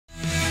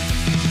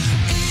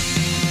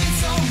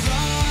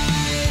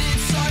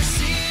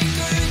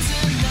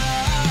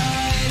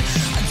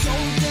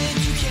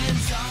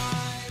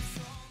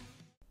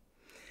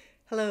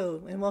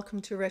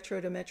welcome to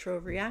Retro to Metro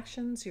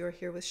Reactions. You're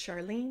here with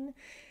Charlene,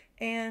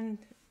 and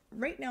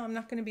right now I'm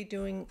not going to be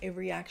doing a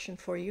reaction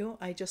for you.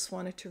 I just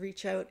wanted to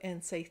reach out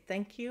and say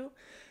thank you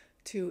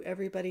to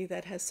everybody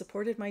that has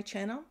supported my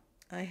channel.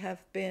 I have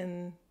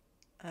been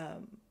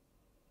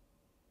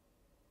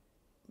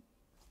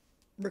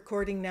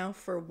recording now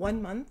for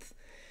 1 month,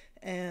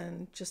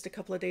 and just a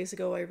couple of days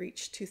ago I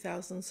reached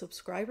 2,000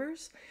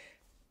 subscribers.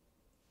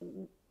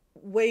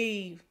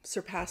 Way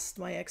surpassed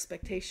my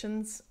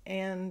expectations,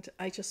 and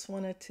I just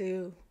wanted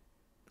to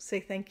say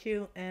thank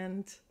you.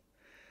 And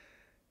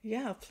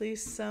yeah,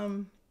 please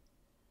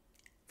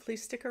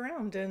stick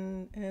around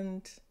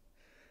and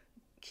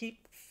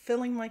keep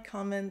filling my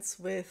comments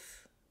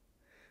with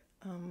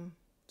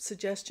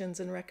suggestions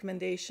and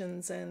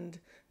recommendations and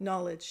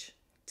knowledge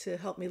to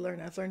help me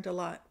learn. I've learned a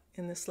lot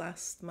in this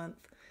last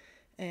month,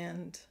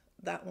 and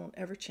that won't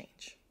ever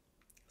change.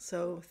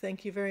 So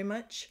thank you very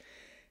much,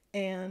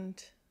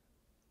 and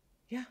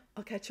yeah,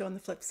 I'll catch you on the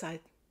flip side.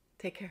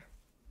 Take care.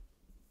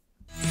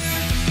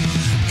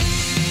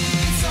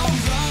 It's all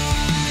right.